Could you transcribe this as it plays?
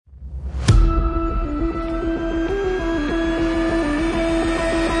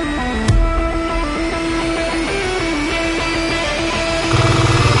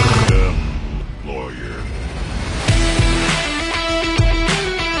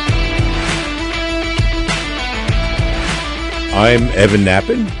I'm Evan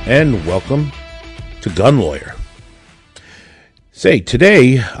Knappen, and welcome to Gun Lawyer. Say,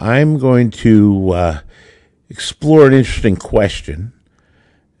 today I'm going to explore an interesting question,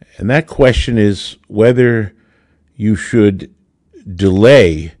 and that question is whether you should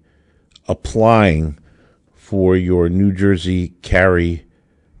delay applying for your New Jersey carry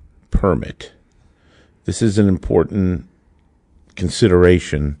permit. This is an important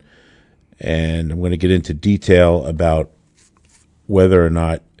consideration, and I'm going to get into detail about whether or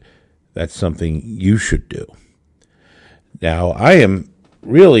not that's something you should do. Now, I am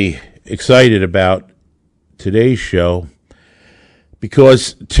really excited about today's show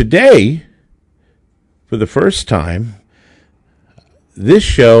because today, for the first time, this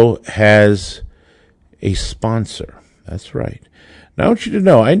show has a sponsor. That's right. Now, I want you to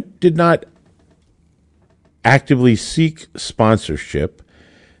know, I did not actively seek sponsorship.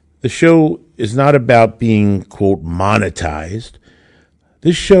 The show is not about being, quote, monetized.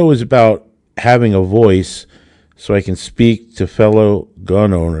 This show is about having a voice so I can speak to fellow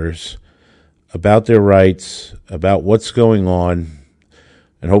gun owners about their rights, about what's going on,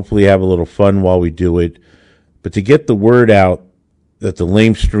 and hopefully have a little fun while we do it. But to get the word out that the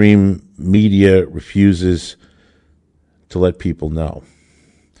lamestream media refuses to let people know.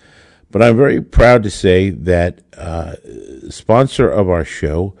 But I'm very proud to say that the sponsor of our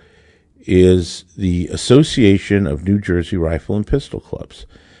show is the Association of New Jersey Rifle and Pistol Clubs.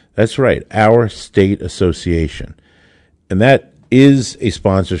 That's right, our state association. And that is a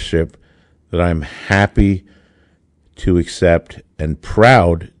sponsorship that I'm happy to accept and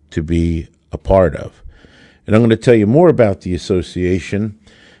proud to be a part of. And I'm going to tell you more about the association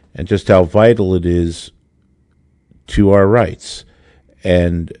and just how vital it is to our rights.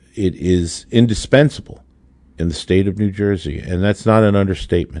 And it is indispensable in the state of New Jersey, and that's not an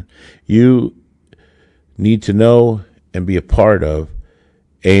understatement. You need to know and be a part of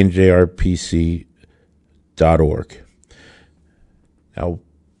ANJRPC.org. Now,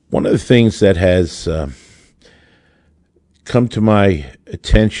 one of the things that has come to my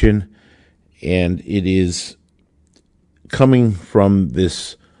attention, and it is coming from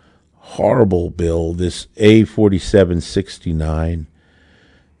this horrible bill, this A4769.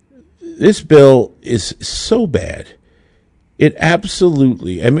 This bill is so bad. It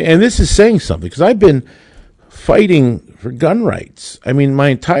absolutely, and this is saying something, because I've been fighting for gun rights. My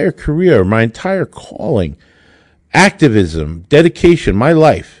entire career, my entire calling, activism, dedication, my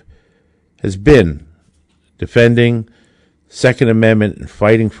life has been defending Second Amendment and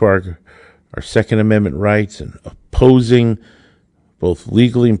fighting for our Second Amendment rights and opposing both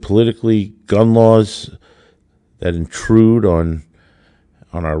legally and politically gun laws that intrude on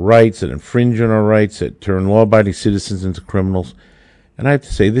our rights, that infringe on our rights, that turn law-abiding citizens into criminals. And I have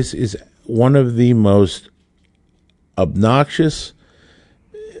to say, this is one of the most obnoxious,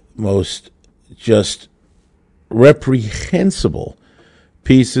 most just reprehensible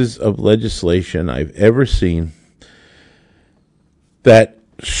pieces of legislation I've ever seen that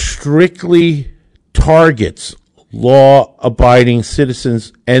strictly targets law-abiding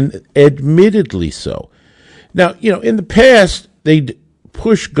citizens, and admittedly so. Now, in the past, they'd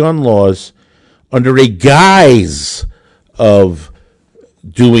push gun laws under a guise of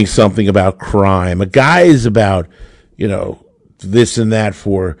doing something about crime, a guise about, this and that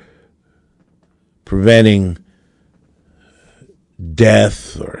for preventing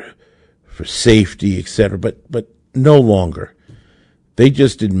death or for safety, etc. But no longer. They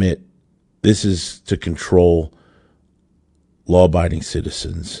just admit this is to control law-abiding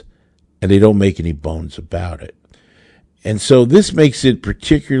citizens, and they don't make any bones about it. And so this makes it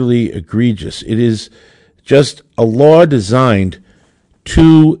particularly egregious. It is just a law designed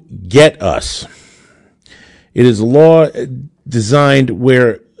to get us. It is a law designed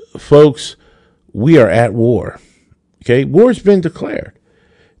where, folks, we are at war. Okay? War's been declared.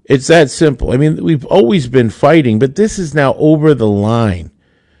 It's that simple. We've always been fighting, but this is now over the line.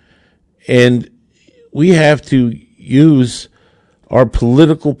 And we have to use our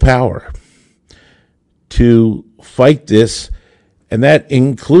political power to fight this, and that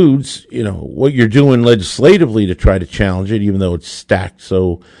includes, what you're doing legislatively to try to challenge it, even though it's stacked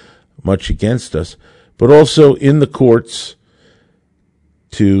so much against us, but also in the courts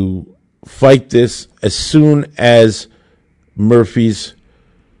to fight this as soon as Murphy's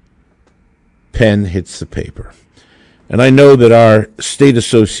pen hits the paper. And I know that our state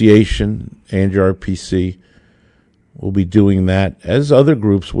association, ANJRPC, will be doing that, as other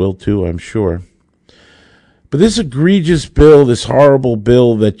groups will too, I'm sure. But this egregious bill, this horrible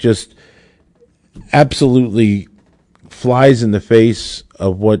bill that just absolutely flies in the face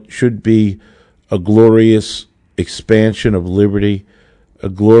of what should be a glorious expansion of liberty, a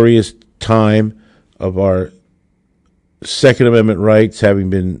glorious time of our Second Amendment rights having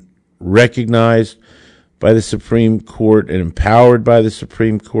been recognized by the Supreme Court and empowered by the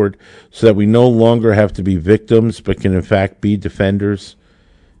Supreme Court, so that we no longer have to be victims but can in fact be defenders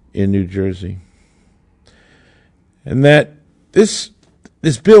in New Jersey. And that this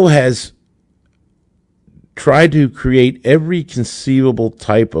bill has tried to create every conceivable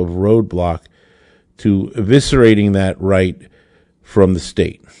type of roadblock to eviscerating that right from the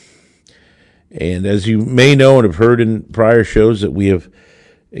state. And as you may know and have heard in prior shows, that we have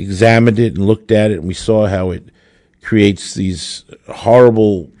examined it and looked at it, and we saw how it creates these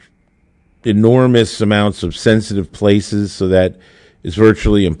horrible, enormous amounts of sensitive places so that it's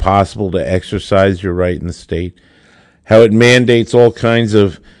virtually impossible to exercise your right in the state. How it mandates all kinds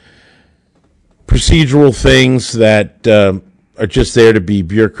of procedural things that are just there to be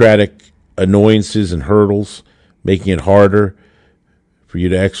bureaucratic annoyances and hurdles, making it harder for you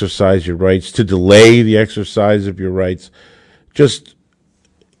to exercise your rights, to delay the exercise of your rights. Just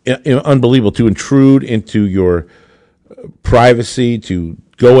unbelievable, to intrude into your privacy, to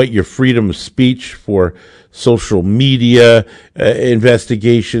go at your freedom of speech for social media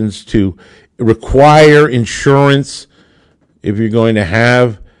investigations, to require insurance if you're going to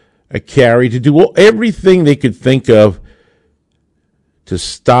have a carry, to do everything they could think of to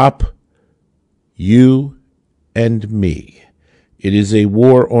stop you and me. It is a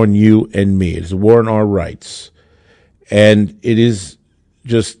war on you and me. It is a war on our rights. And it is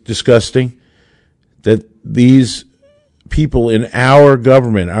just disgusting that these people in our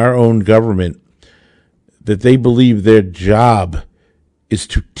government, our own government, that they believe their job is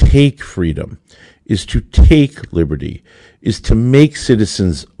to take freedom, is to take liberty, is to make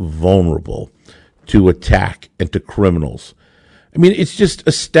citizens vulnerable to attack and to criminals. I mean, it's just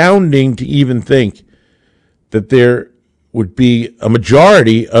astounding to even think that there would be a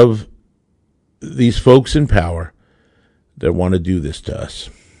majority of these folks in power that want to do this to us.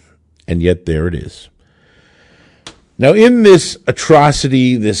 And yet there it is. Now, in this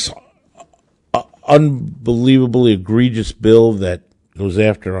atrocity, this unbelievably egregious bill that goes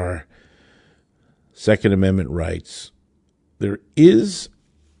after our Second Amendment rights, there is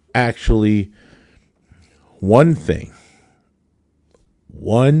actually one thing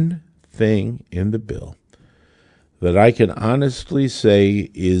in the bill that I can honestly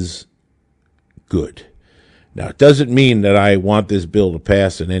say is good. Now, it doesn't mean that I want this bill to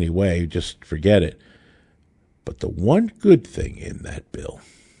pass in any way, just forget it. But the one good thing in that bill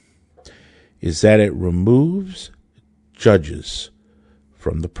is that it removes judges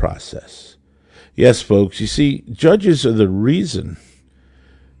from the process. Yes, folks, you see, judges are the reason,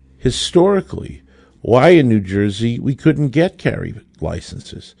 historically, why in New Jersey we couldn't get carry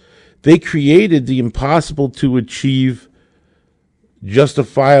licenses. They created the impossible to achieve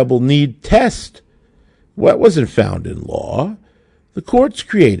justifiable need test. Well, it wasn't found in law. The courts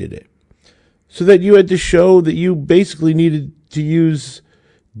created it so that you had to show that you basically needed to use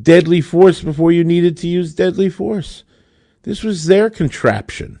deadly force before you needed to use deadly force. This was their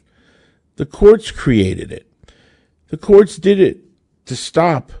contraption. The courts created it. The courts did it to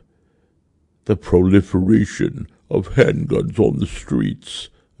stop the proliferation of handguns on the streets.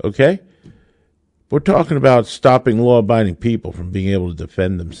 Okay? We're talking about stopping law-abiding people from being able to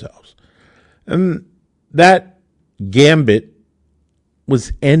defend themselves. And that gambit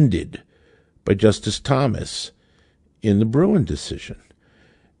was ended by Justice Thomas in the Bruen decision.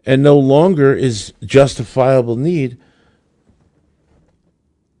 And no longer is justifiable need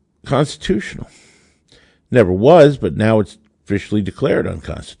constitutional. Never was, but now it's officially declared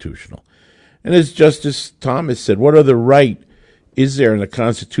unconstitutional. And as Justice Thomas said, what other right is there in the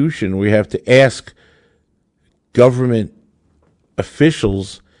Constitution where we have to ask government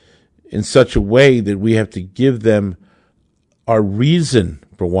officials in such a way that we have to give them our reason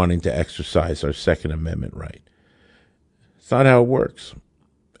for wanting to exercise our Second Amendment right? It's not how it works.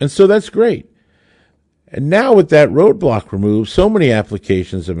 And so that's great. And now with that roadblock removed, so many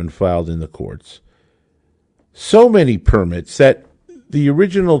applications have been filed in the courts. So many permits that the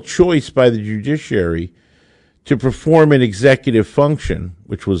original choice by the judiciary to perform an executive function,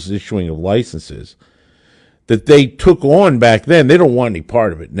 which was issuing of licenses, that they took on back then, they don't want any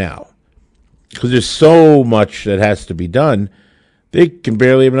part of it now. Because there's so much that has to be done, they can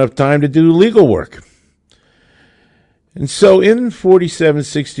barely have enough time to do legal work. And so in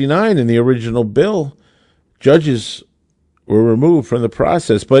 4769, in the original bill, judges were removed from the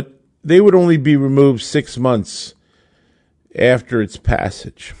process, but they would only be removed 6 months after its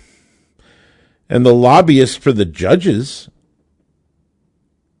passage. And the lobbyists for the judges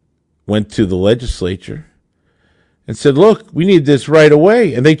went to the legislature and said, look, we need this right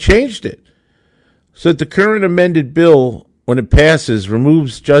away. And they changed it. So that the current amended bill, when it passes,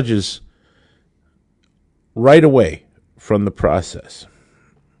 removes judges right away from the process.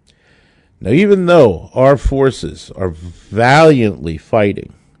 Now, even though our forces are valiantly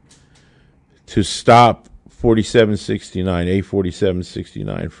fighting to stop 4769,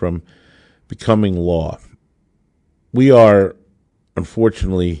 A4769 from becoming law, we are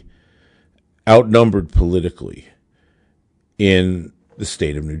unfortunately outnumbered politically in the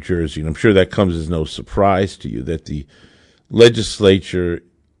state of New Jersey. And I'm sure that comes as no surprise to you that the legislature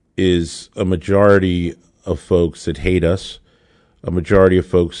is a majority of folks that hate us, a majority of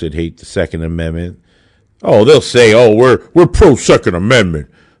folks that hate the Second Amendment. Oh, they'll say, oh, we're pro-Second Amendment,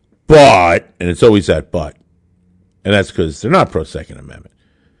 but, and it's always that but. And that's because they're not pro-Second Amendment.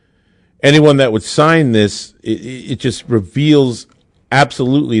 Anyone that would sign this, it just reveals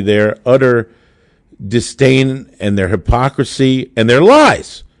absolutely their utter disdain and their hypocrisy and their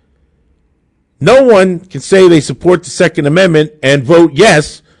lies. No one can say they support the Second Amendment and vote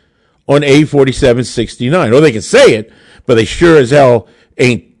yes on A4769. Or they can say it, but they sure as hell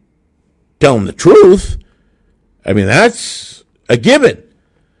ain't telling the truth. I mean, that's a given.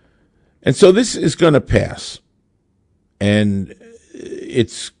 And so this is going to pass. And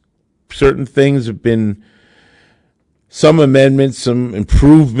it's certain things have been, some amendments, some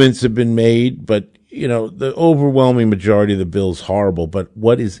improvements have been made, but, you know, the overwhelming majority of the bill is horrible. But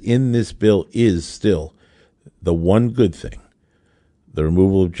what is in this bill is still the one good thing, the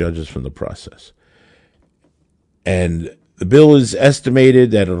removal of judges from the process. And the bill is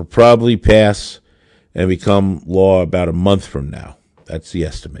estimated that it'll probably pass and become law about a month from now. That's the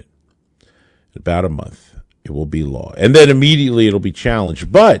estimate. About a month, it will be law. And then immediately it'll be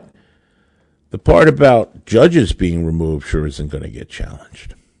challenged. But the part about judges being removed sure isn't going to get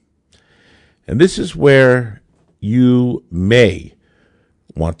challenged. And this is where you may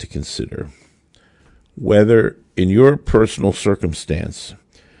want to consider whether in your personal circumstance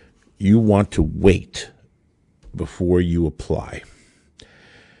you want to wait before you apply.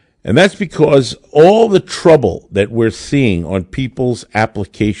 And that's because all the trouble that we're seeing on people's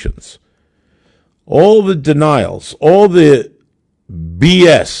applications, all the denials, all the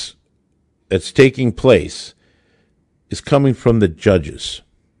BS that's taking place is coming from the judges.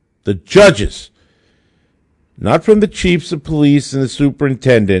 The judges. Not from the chiefs of police and the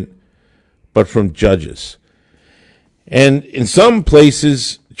superintendent, but from judges. And in some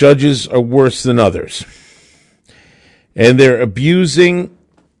places, judges are worse than others. And they're abusing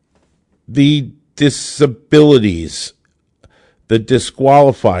the disabilities, the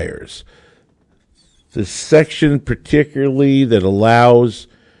disqualifiers, the section particularly that allows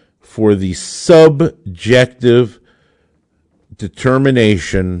for the subjective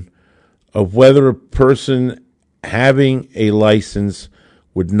determination of whether a person having a license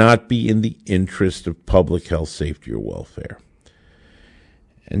would not be in the interest of public health, safety, or welfare.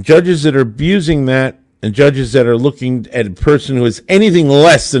 And judges that are abusing that, and judges that are looking at a person who has anything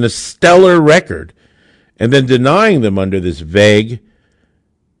less than a stellar record and then denying them under this vague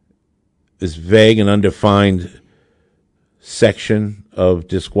and undefined section of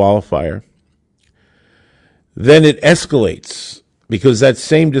disqualifier, then it escalates because that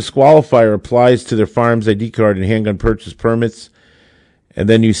same disqualifier applies to their firearms ID card and handgun purchase permits. And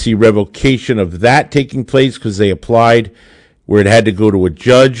then you see revocation of that taking place because they applied where it had to go to a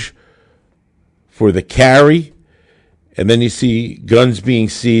judge for the carry. And then you see guns being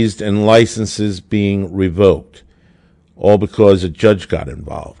seized and licenses being revoked, all because a judge got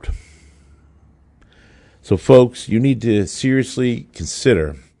involved. So, folks, you need to seriously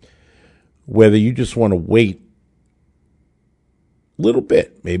consider whether you just want to wait a little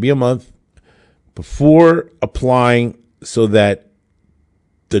bit, maybe a month, before applying so that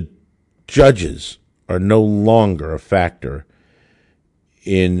the judges are no longer a factor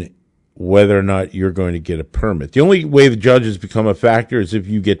in whether or not you're going to get a permit. The only way the judges become a factor is if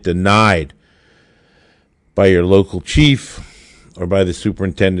you get denied by your local chief or by the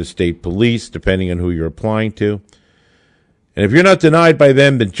superintendent of state police, depending on who you're applying to. And if you're not denied by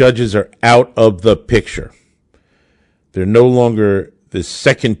them, the judges are out of the picture. They're no longer the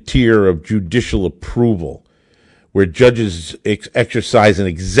second tier of judicial approval, where judges exercise an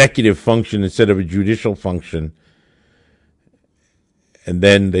executive function instead of a judicial function, and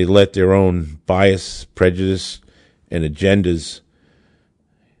then they let their own bias, prejudice, and agendas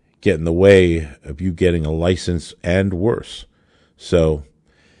get in the way of you getting a license and worse. So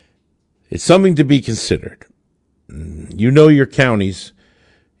it's something to be considered. You know your counties.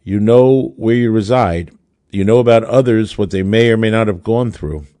 You know where you reside. You know about others, what they may or may not have gone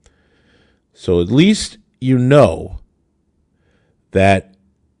through. So at least you know that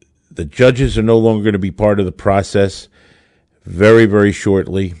the judges are no longer going to be part of the process very, very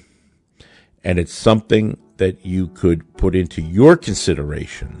shortly. And it's something that you could put into your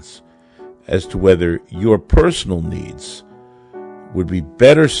considerations as to whether your personal needs would be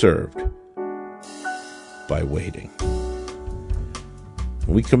better served by waiting.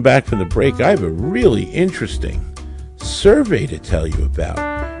 When we come back from the break, I have a really interesting survey to tell you about.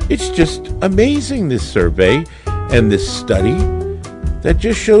 It's just amazing, this survey and this study that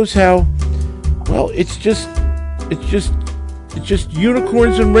just shows how, well, it's just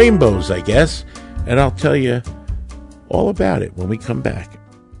unicorns and rainbows, I guess. And I'll tell you all about it when we come back.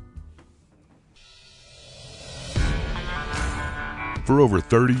 For over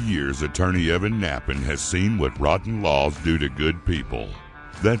 30 years, attorney Evan Nappen has seen what rotten laws do to good people.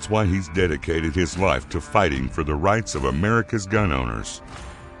 That's why he's dedicated his life to fighting for the rights of America's gun owners.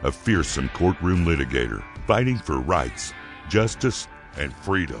 A fearsome courtroom litigator, fighting for rights, justice, and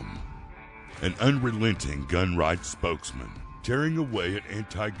freedom. An unrelenting gun rights spokesman, tearing away at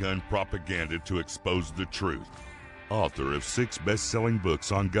anti-gun propaganda to expose the truth. Author of 6 best-selling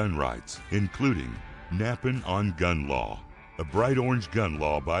books on gun rights, including Nappen on Gun Law, a bright orange gun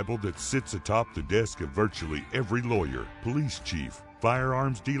law Bible that sits atop the desk of virtually every lawyer, police chief,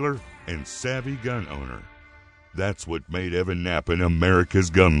 firearms dealer, and savvy gun owner. That's what made Evan Nappen America's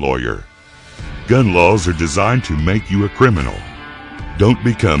gun lawyer. Gun laws are designed to make you a criminal. Don't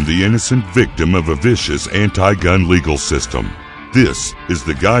become the innocent victim of a vicious anti-gun legal system. This is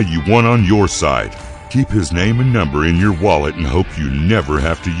the guy you want on your side. Keep his name and number in your wallet and hope you never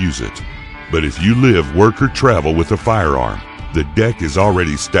have to use it. But if you live, work, or travel with a firearm, the deck is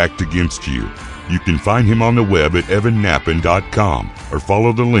already stacked against you. You can find him on the web at evannappen.com or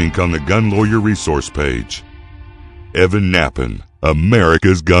follow the link on the Gun Lawyer resource page. Evan Nappen,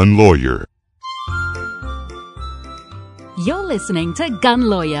 America's gun lawyer. You're listening to Gun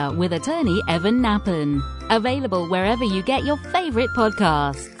Lawyer with attorney Evan Nappen. Available wherever you get your favorite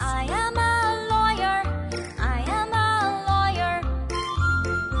podcasts. I am a lawyer. I am a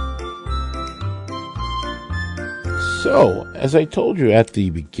lawyer. So, as I told you at the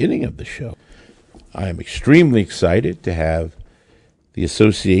beginning of the show, I am extremely excited to have the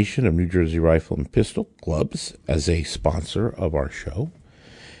Association of New Jersey Rifle and Pistol Clubs as a sponsor of our show.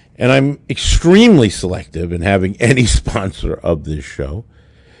 And I'm extremely selective in having any sponsor of this show.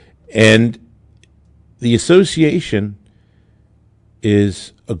 And the association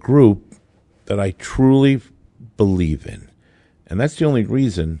is a group that I truly believe in. And that's the only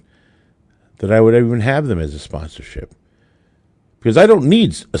reason that I would even have them as a sponsorship. Because I don't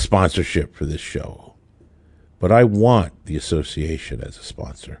need a sponsorship for this show. But I want the association as a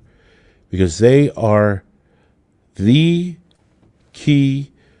sponsor. Because they are the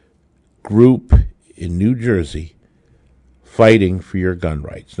key group in New Jersey fighting for your gun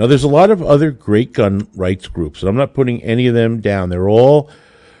rights. Now, there's a lot of other great gun rights groups, and I'm not putting any of them down. They're all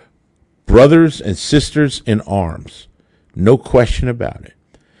brothers and sisters in arms. No question about it.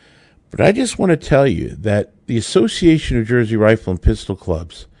 But I just want to tell you that the Association of New Jersey Rifle and Pistol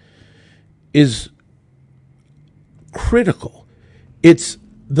Clubs is critical. It's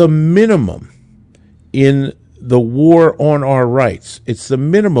the minimum in the war on our rights. It's the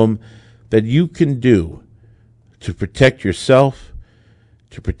minimum that you can do to protect yourself,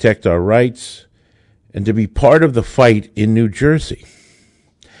 to protect our rights, and to be part of the fight in New Jersey.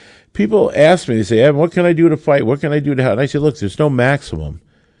 People ask me, they say, Evan, what can I do to fight? What can I do to help? And I say, look, there's no maximum.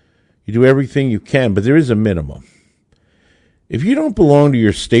 You do everything you can, but there is a minimum. If you don't belong to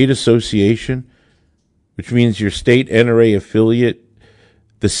your state association, which means your state NRA affiliate,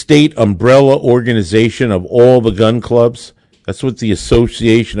 the state umbrella organization of all the gun clubs, that's what the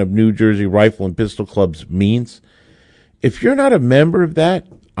Association of New Jersey Rifle and Pistol Clubs means. If you're not a member of that,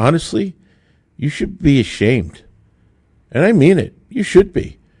 honestly, you should be ashamed. And I mean it. You should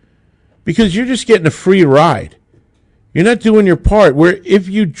be. Because you're just getting a free ride. You're not doing your part. Where if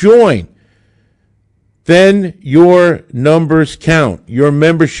you join, then your numbers count. Your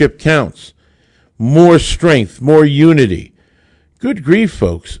membership counts. More strength, more unity. Good grief,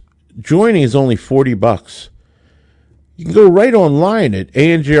 folks. Joining is only $40. You can go right online at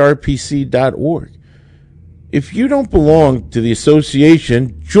anjrpc.org. If you don't belong to the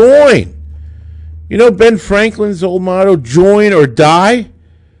association, join. You know Ben Franklin's old motto, join or die?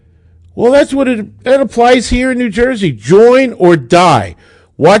 Well, that's what that applies here in New Jersey. Join or die.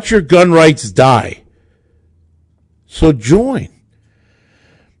 Watch your gun rights die. So join.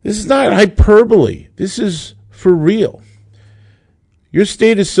 This is not hyperbole. This is for real. Your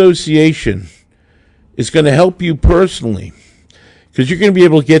state association is going to help you personally because you're going to be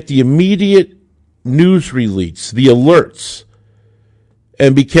able to get the immediate news release, the alerts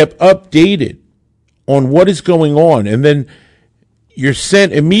and be kept updated on what is going on. And then you're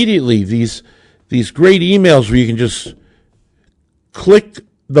sent immediately these great emails where you can just click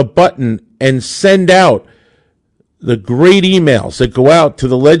the button and send out the great emails that go out to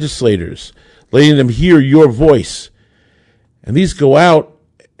the legislators, letting them hear your voice. And these go out,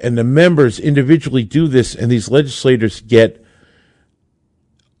 and the members individually do this, and these legislators get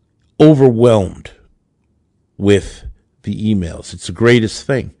overwhelmed with the emails. It's the greatest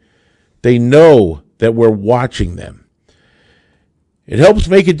thing. They know that we're watching them. It helps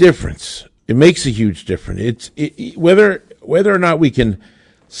make a difference. It makes a huge difference. Whether or not we can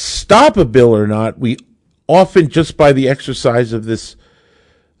stop a bill or not, we often, just by the exercise of this,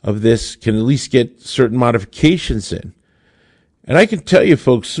 can at least get certain modifications in. And I can tell you,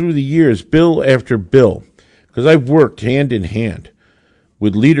 folks, through the years, bill after bill, because I've worked hand in hand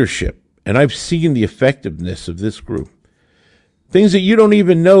with leadership, and I've seen the effectiveness of this group. Things that you don't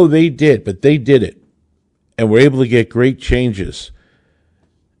even know they did, but they did it, and were able to get great changes.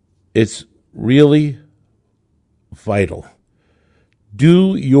 It's really vital.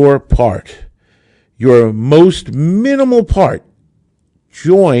 Do your part, your most minimal part.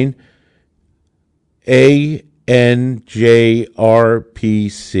 Join ANJRPC,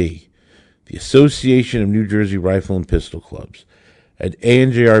 the Association of New Jersey Rifle and Pistol Clubs, at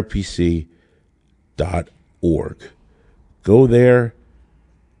anjrpc.org. Go there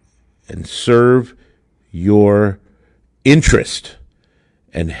and serve your interest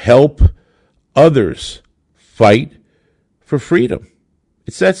and help others fight for freedom.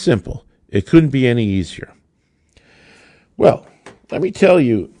 It's that simple. It couldn't be any easier. Well, let me tell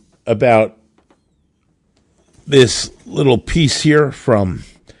you about this little piece here from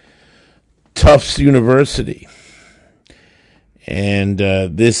Tufts University. And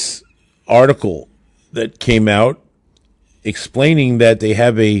this article that came out explaining that they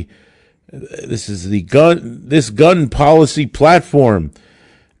have this gun policy platform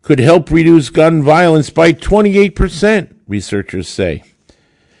could help reduce gun violence by 28%, researchers say.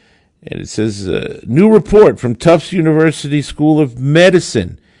 And it says, new report from Tufts University School of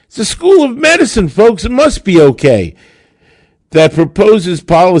Medicine. It's a school of medicine, folks. It must be okay. That proposes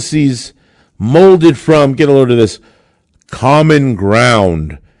policies molded from, get a load of this, common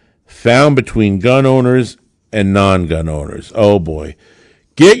ground found between gun owners and non-gun owners. Oh, boy.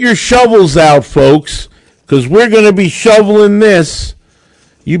 Get your shovels out, folks, because we're going to be shoveling this.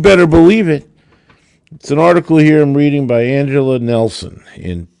 You better believe it. It's an article here I'm reading by Angela Nelson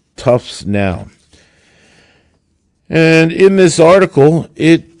in Tufts Now. And in this article,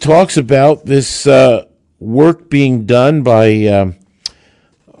 it talks about this work being done by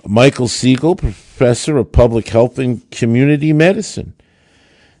Michael Siegel, professor of public health and community medicine.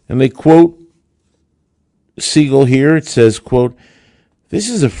 And they quote Siegel here. It says, quote, "This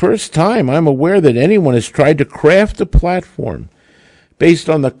is the first time I'm aware that anyone has tried to craft a platform based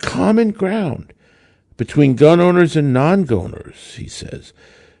on the common ground between gun owners and non-gun owners," he says.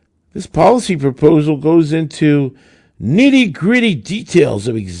 This policy proposal goes into nitty-gritty details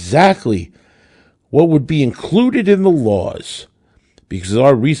of exactly what would be included in the laws, because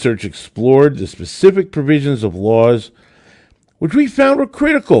our research explored the specific provisions of laws which we found were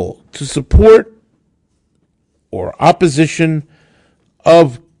critical to support or opposition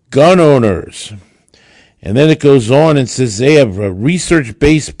of gun owners. And then it goes on and says they have a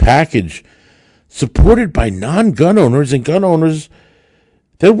research-based package supported by non-gun owners and gun owners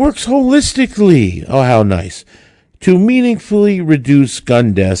that works holistically, oh how nice, to meaningfully reduce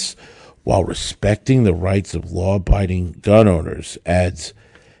gun deaths while respecting the rights of law-abiding gun owners, adds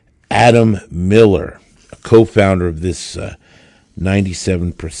Adam Miller, a co-founder of this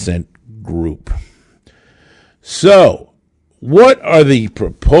 97% group. So, what are the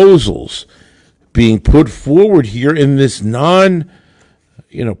proposals being put forward here in this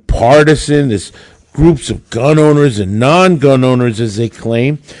partisan, this groups of gun owners and non-gun owners, as they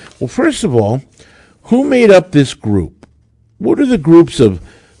claim? Well, first of all, who made up this group? What are the groups of,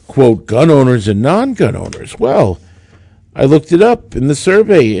 quote, gun owners and non-gun owners? Well, I looked it up in the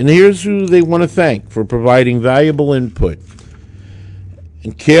survey, and here's who they want to thank for providing valuable input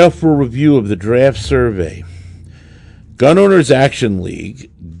and careful review of the draft survey. Gun Owners Action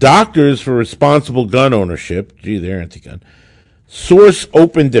League, Doctors for Responsible Gun Ownership, gee, they're anti-gun, Source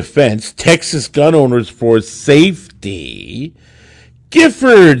Open Defense, Texas Gun Owners for Safety,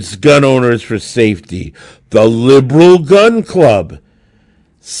 Giffords Gun Owners for Safety, the Liberal Gun Club,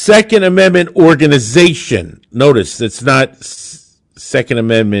 Second Amendment Organization. Notice, it's not Second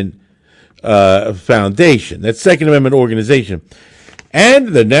Amendment Foundation. That's Second Amendment Organization. And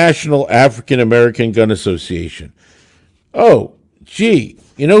the National African American Gun Association. Oh, Gee,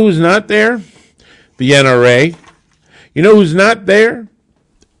 you know who's not there? The NRA. You know who's not there?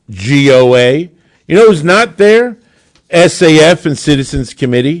 GOA. You know who's not there? SAF and Citizens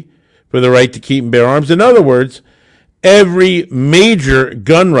Committee for the Right to Keep and Bear Arms. In other words, every major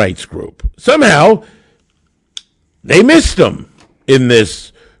gun rights group. Somehow, they missed them in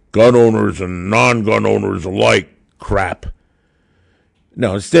this gun owners and non-gun owners alike crap.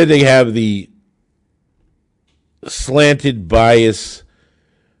 No, instead they have the slanted bias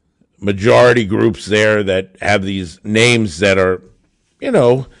majority groups there that have these names that are,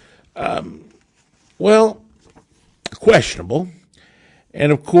 questionable.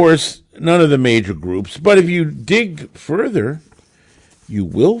 And, of course, none of the major groups. But if you dig further, you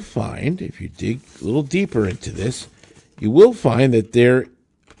will find, if you dig a little deeper into this, you will find that there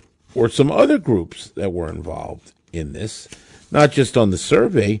were some other groups that were involved in this, not just on the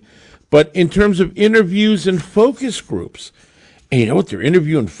survey, but in terms of interviews and focus groups. And you know what their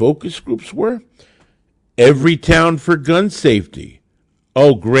interview and focus groups were? Everytown for Gun Safety.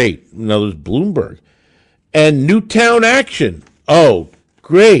 Oh, great. In other words, Bloomberg. And Newtown Action. Oh,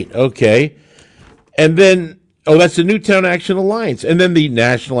 great. Okay. And then, that's the Newtown Action Alliance. And then the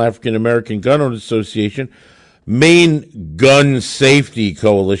National African American Gun Owners Association, Maine Gun Safety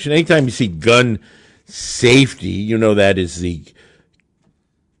Coalition. Anytime you see gun safety, you know that is the,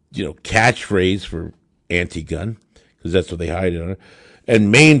 catchphrase for anti-gun, because that's what they hide it under. And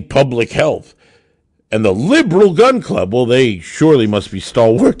Maine Public Health. And the Liberal Gun Club, well, they surely must be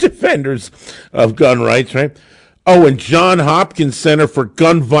stalwart defenders of gun rights, right? Oh, and John Hopkins Center for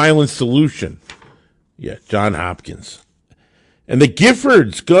Gun Violence Solution. Yeah, John Hopkins. And the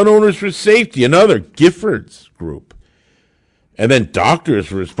Giffords, Gun Owners for Safety, another Giffords group. And then Doctors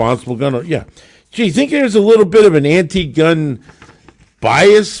for Responsible Gun Owners. Yeah. Gee, you think there's a little bit of an anti-gun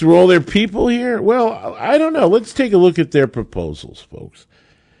bias through all their people here? Well, I don't know. Let's take a look at their proposals, folks.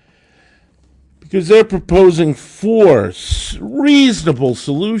 Because they're proposing 4 reasonable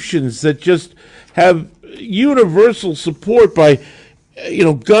solutions that just have universal support by,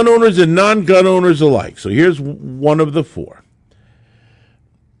 gun owners and non-gun owners alike. So here's one of the 4.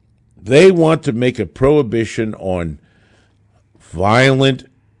 They want to make a prohibition on violent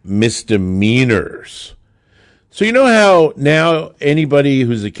misdemeanors. So you know how now anybody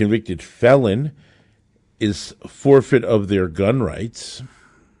who's a convicted felon is forfeit of their gun rights?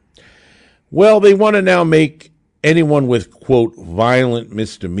 Well, they want to now make anyone with, quote, violent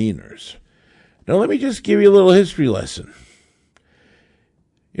misdemeanors. Now, let me just give you a little history lesson.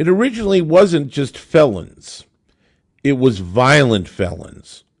 It originally wasn't just felons. It was violent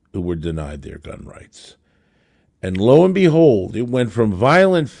felons who were denied their gun rights. And lo and behold, it went from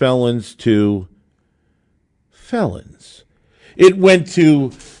violent felons to felons. It went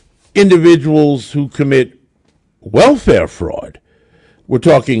to individuals who commit welfare fraud. We're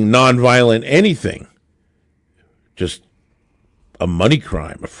talking nonviolent anything, just a money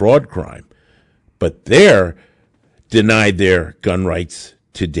crime, a fraud crime. But they're denied their gun rights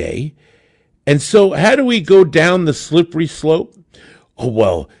today. And so how do we go down the slippery slope? Oh,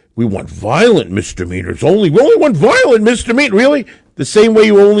 well, we want violent misdemeanors only. We only want violent misdemeanors. Really? The same way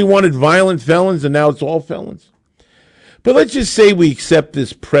you only wanted violent felons and now it's all felons? But let's just say we accept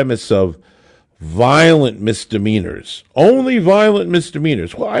this premise of violent misdemeanors. Only violent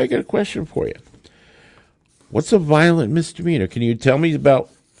misdemeanors. Well, I got a question for you. What's a violent misdemeanor? Can you tell me about,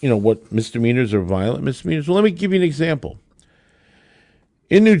 what misdemeanors are violent misdemeanors? Well, let me give you an example.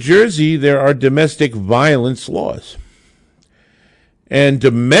 In New Jersey, there are domestic violence laws. And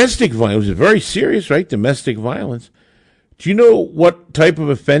domestic violence is very serious, right? Domestic violence. Do you know what type of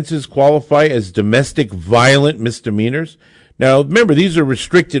offenses qualify as domestic violent misdemeanors? Now, remember, these are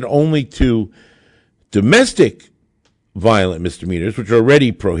restricted only to domestic violent misdemeanors, which are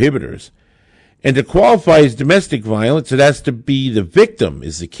already prohibitors. And to qualify as domestic violence, it has to be the victim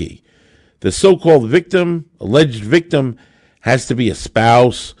is the key. The so-called victim, alleged victim, has to be a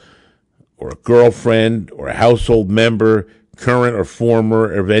spouse or a girlfriend or a household member, current or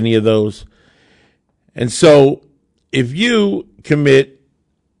former of any of those. And so if you commit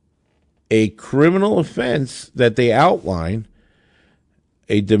a criminal offense that they outline,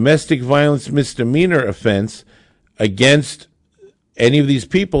 a domestic violence misdemeanor offense against any of these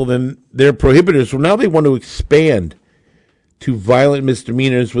people, then they're prohibitors. So now they want to expand to violent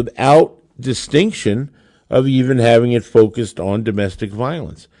misdemeanors without distinction of even having it focused on domestic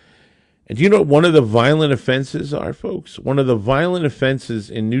violence. And do you know what one of the violent offenses are, folks? One of the violent offenses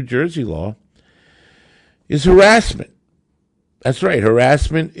in New Jersey law is harassment. That's right.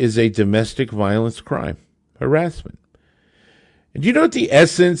 Harassment is a domestic violence crime. Harassment. And do you know what the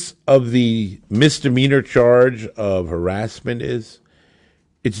essence of the misdemeanor charge of harassment is?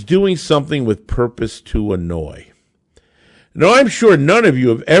 It's doing something with purpose to annoy. Now, I'm sure none of you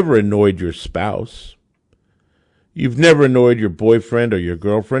have ever annoyed your spouse. You've never annoyed your boyfriend or your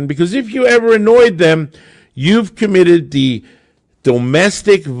girlfriend, because if you ever annoyed them, you've committed the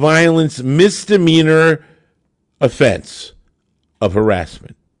domestic violence misdemeanor offense of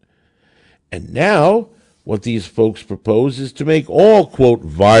harassment. And now, what these folks propose is to make all, quote,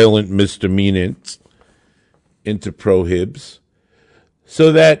 violent misdemeanors into prohibs,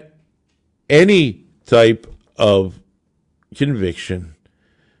 so that any type of conviction,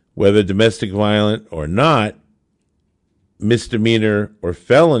 whether domestic violent or not, misdemeanor or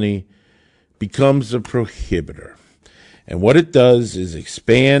felony, becomes a prohibitor. And what it does is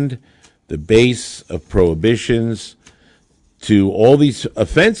expand the base of prohibitions to all these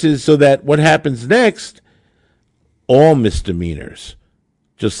offenses, so that what happens next, all misdemeanors,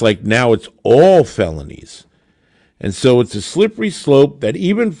 just like now it's all felonies. And so it's a slippery slope that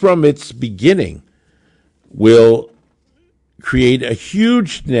even from its beginning will create a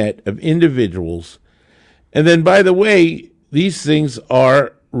huge net of individuals. And then, by the way, these things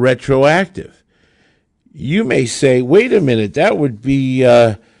are retroactive. You may say, wait a minute, that would be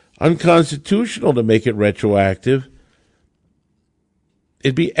unconstitutional to make it retroactive.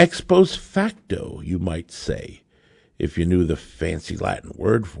 It'd be ex post facto, you might say, if you knew the fancy Latin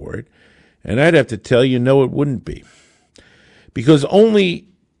word for it. And I'd have to tell you, no, it wouldn't be. Because only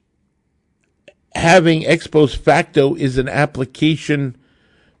having ex post facto is an application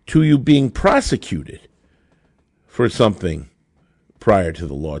to you being prosecuted for something prior to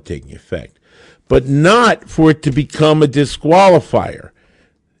the law taking effect, but not for it to become a disqualifier.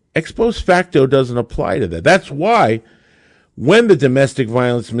 Ex post facto doesn't apply to that. That's why when the domestic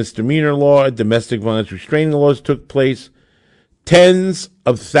violence misdemeanor law, domestic violence restraining laws took place, tens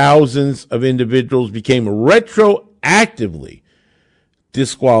of thousands of individuals became retroactively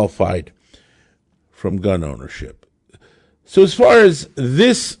disqualified from gun ownership. So as far as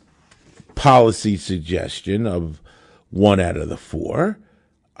this policy suggestion of 1 out of the 4,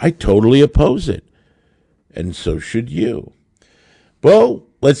 I totally oppose it. And so should you. Well,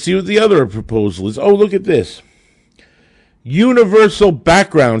 let's see what the other proposal is. Oh, look at this. Universal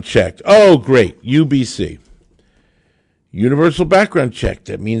background check. Oh, great. UBC. Universal background check.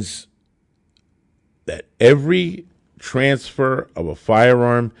 That means that every transfer of a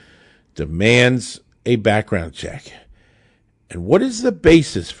firearm demands a background check. And what is the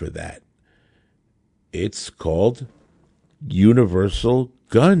basis for that? It's called universal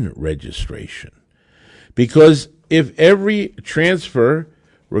gun registration. Because if every transfer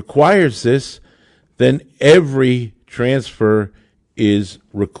requires this, then every transfer is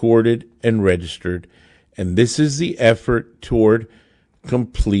recorded and registered. And this is the effort toward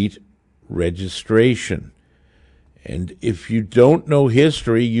complete registration. And if you don't know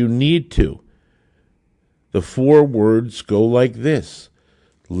history, you need to. The 4 words go like this: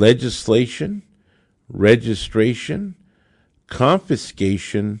 legislation, registration,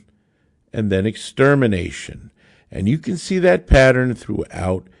 confiscation, and then extermination. And you can see that pattern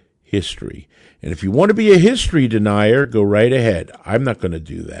throughout history. And if you want to be a history denier, go right ahead. I'm not going to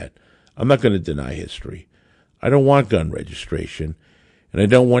do that. I'm not going to deny history. I don't want gun registration, and I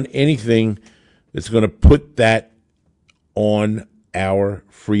don't want anything that's going to put that on our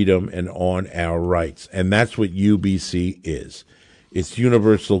freedom and on our rights. And that's what UBC is. It's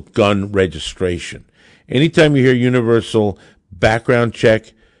universal gun registration. Anytime you hear universal background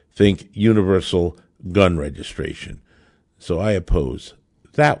check, think universal gun registration. So I oppose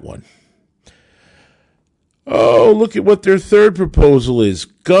that one. Oh, look at what their third proposal is.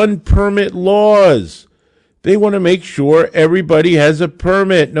 Gun permit laws. They want to make sure everybody has a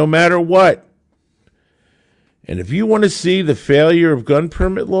permit, no matter what. And if you want to see the failure of gun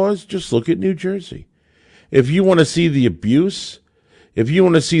permit laws, just look at New Jersey. If you want to see the abuse, if you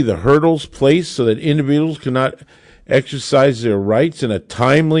want to see the hurdles placed so that individuals cannot exercise their rights in a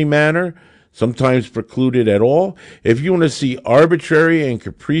timely manner, sometimes precluded at all, if you want to see arbitrary and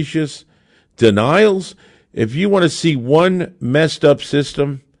capricious denials, if you want to see one messed up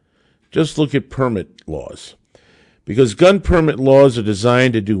system, just look at permit laws. Because gun permit laws are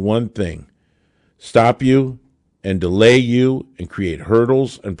designed to do one thing: stop you and delay you and create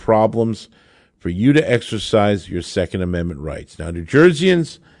hurdles and problems for you to exercise your Second Amendment rights. Now, New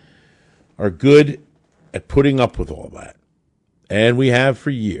Jerseyans are good at putting up with all that, and we have for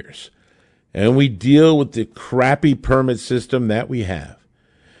years. And we deal with the crappy permit system that we have.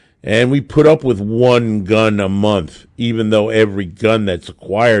 And we put up with 1 gun a month, even though every gun that's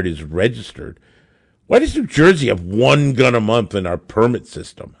acquired is registered. Why does New Jersey have 1 gun a month in our permit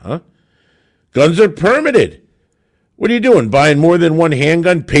system, huh? Guns are permitted. What are you doing? Buying more than one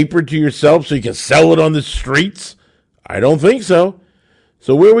handgun papered to yourself so you can sell it on the streets? I don't think so.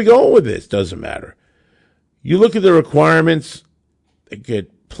 So where are we going with this? Doesn't matter. You look at the requirements that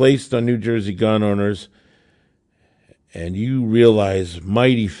get placed on New Jersey gun owners, and you realize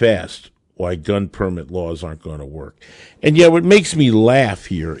mighty fast why gun permit laws aren't going to work. And yet what makes me laugh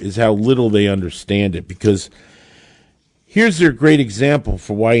here is how little they understand it, because here's their great example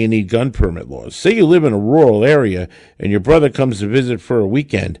for why you need gun permit laws. Say you live in a rural area and your brother comes to visit for a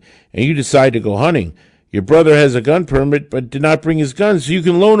weekend and you decide to go hunting. Your brother has a gun permit but did not bring his gun, so you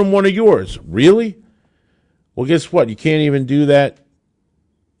can loan him one of yours. Really? Well, guess what? You can't even do that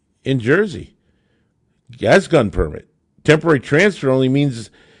in Jersey. That's gun permit. Temporary transfer only means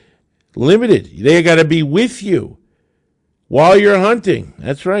limited. They got to be with you while you're hunting.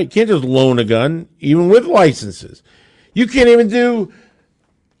 That's right. You can't just loan a gun, even with licenses. You can't even do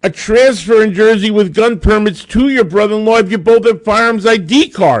a transfer in Jersey with gun permits to your brother-in-law if you both have firearms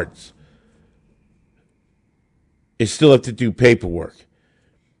ID cards. You still have to do paperwork.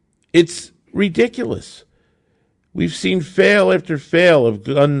 It's ridiculous. We've seen fail after fail of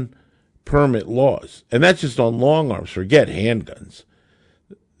gun permit laws. And that's just on long arms. Forget handguns.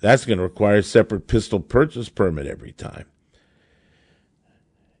 That's going to require a separate pistol purchase permit every time.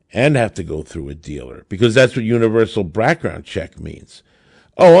 And have to go through a dealer, because that's what universal background check means.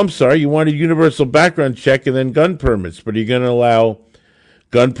 Oh, I'm sorry, you wanted universal background check and then gun permits, but are you going to allow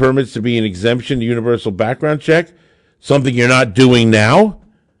gun permits to be an exemption to universal background check? Something you're not doing now?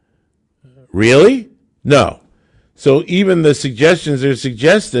 Really? No. So even the suggestions they're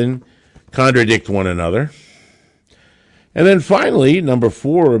suggesting contradict one another. And then finally, number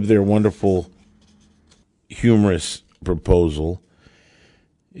 4 of their wonderful, humorous proposal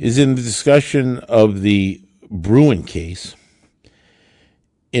is in the discussion of the Bruen case,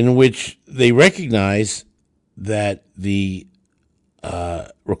 in which they recognize that the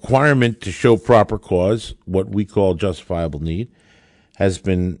requirement to show proper cause, what we call justifiable need, has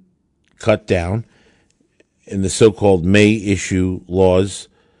been cut down in the so-called May issue laws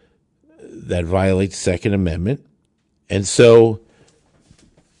that violate the Second Amendment. And so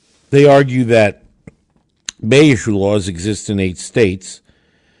they argue that May issue laws exist in 8 states,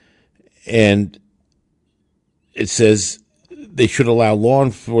 and it says they should allow law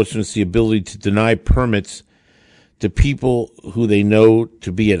enforcement the ability to deny permits to people who they know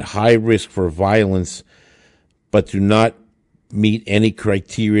to be at high risk for violence, but do not meet any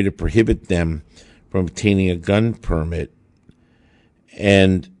criteria to prohibit them from obtaining a gun permit.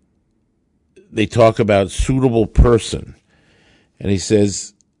 And they talk about suitable person. And he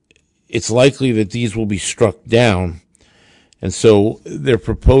says it's likely that these will be struck down. And so they're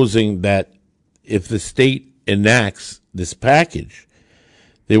proposing that if the state enacts this package,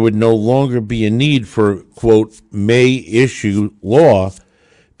 there would no longer be a need for, quote, May issue law,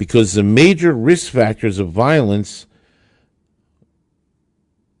 because the major risk factors of violence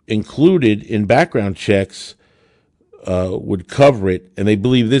included in background checks would cover it. And they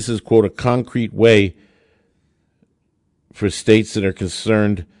believe this is, quote, a concrete way for states that are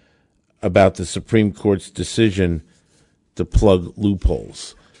concerned about the Supreme Court's decision to plug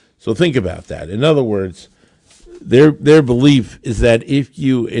loopholes. So think about that. In other words, their belief is that if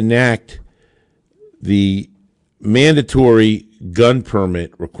you enact the mandatory gun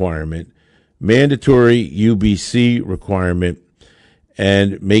permit requirement, mandatory UBC requirement,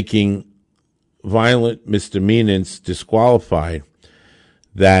 and making violent misdemeanors disqualified,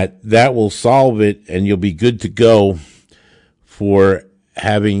 that will solve it, and you'll be good to go for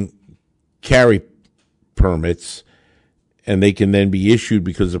having carry permits, and they can then be issued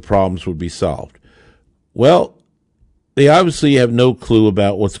because the problems would be solved. Well, they obviously have no clue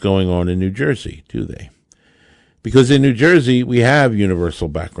about what's going on in New Jersey, do they? Because in New Jersey, we have universal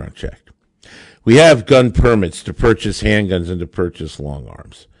background check. We have gun permits to purchase handguns and to purchase long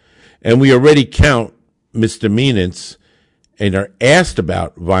arms. And we already count misdemeanors and are asked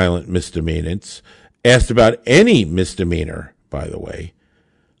about violent misdemeanors, asked about any misdemeanor, by the way,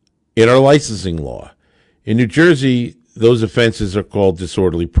 in our licensing law. In New Jersey, those offenses are called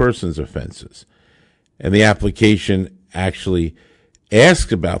disorderly persons offenses. And the application actually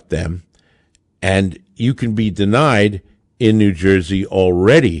asks about them, and you can be denied in New Jersey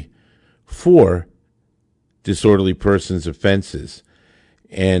already for disorderly persons offenses.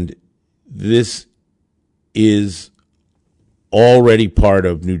 And this is already part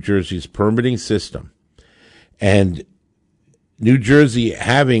of New Jersey's permitting system. And New Jersey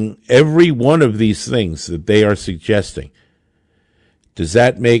having every one of these things that they are suggesting, does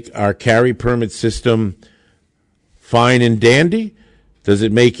that make our carry permit system fine and dandy? Does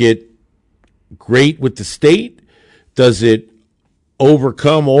it make it great with the state? Does it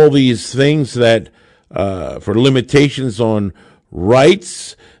overcome all these things that for limitations on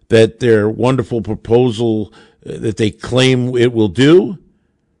rights that their wonderful proposal that they claim it will do?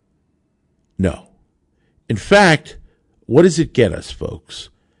 No. In fact, what does it get us, folks?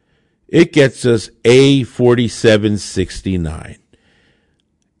 It gets us A4769.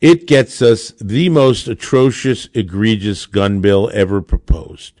 It gets us the most atrocious, egregious gun bill ever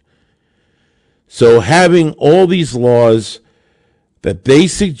proposed. So having all these laws that they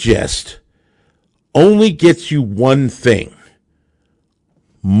suggest only gets you one thing: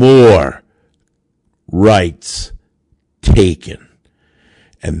 more rights taken.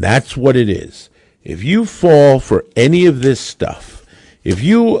 And that's what it is. If you fall for any of this stuff, if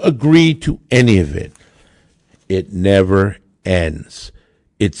you agree to any of it, it never ends.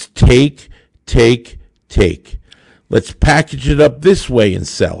 It's take, take, take. Let's package it up this way and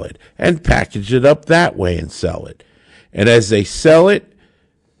sell it, and package it up that way and sell it. And as they sell it,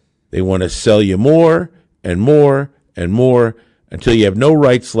 they want to sell you more and more and more until you have no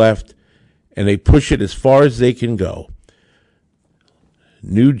rights left, and they push it as far as they can go.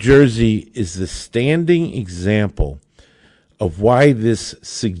 New Jersey is the standing example of why this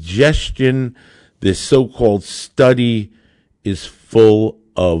suggestion, this so-called study, is full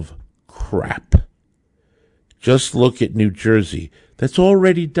of crap. Just look at New Jersey. That's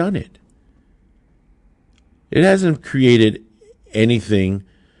already done it. It hasn't created anything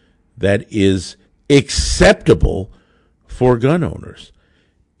that is acceptable for gun owners.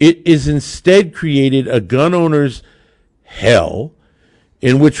 It is instead created a gun owner's hell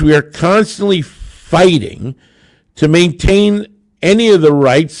in which we are constantly fighting to maintain any of the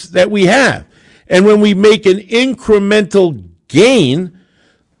rights that we have. And when we make an incremental gain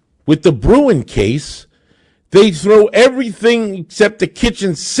with the Bruen case, they throw everything except the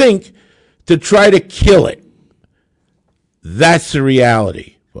kitchen sink to try to kill it. That's the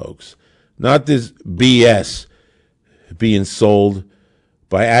reality, folks. Not this BS being sold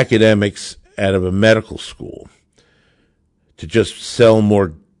by academics out of a medical school to just sell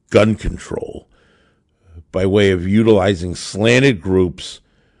more gun control by way of utilizing slanted groups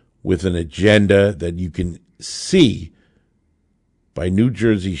with an agenda that you can see by New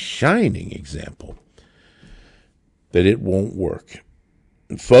Jersey's shining example that it won't work.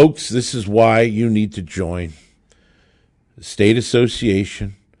 And folks, this is why you need to join the State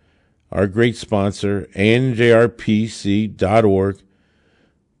Association, our great sponsor, anjrpc.org.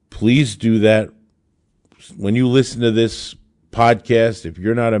 Please do that. When you listen to this podcast, if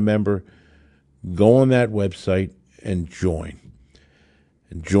you're not a member, go on that website and join.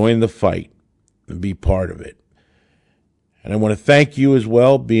 And join the fight and be part of it. And I want to thank you as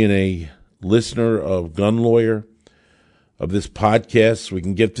well, being a listener of Gun Lawyer, of this podcast, so we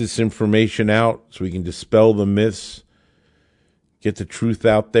can get this information out, so we can dispel the myths, get the truth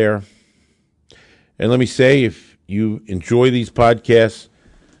out there. And let me say, if you enjoy these podcasts,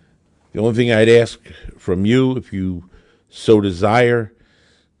 the only thing I'd ask from you, if you so desire,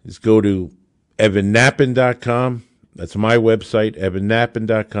 is go to evannappen.com. That's my website,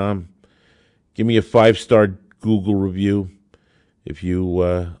 evannappen.com. Give me a 5-star Google review if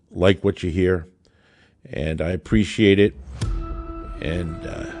you like what you hear. And I appreciate it. And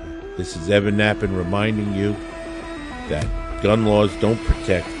this is Evan Nappen reminding you that gun laws don't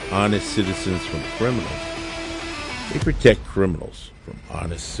protect honest citizens from criminals. They protect criminals from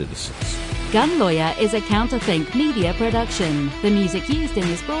honest citizens. Gun Lawyer is a Counterthink media production. The music used in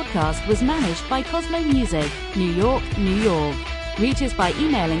this broadcast was managed by Cosmo Music, New York, New York. Reach us by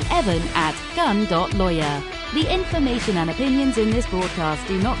emailing evan@gun.lawyer. The information and opinions in this broadcast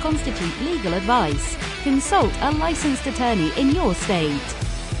do not constitute legal advice. Consult a licensed attorney in your state.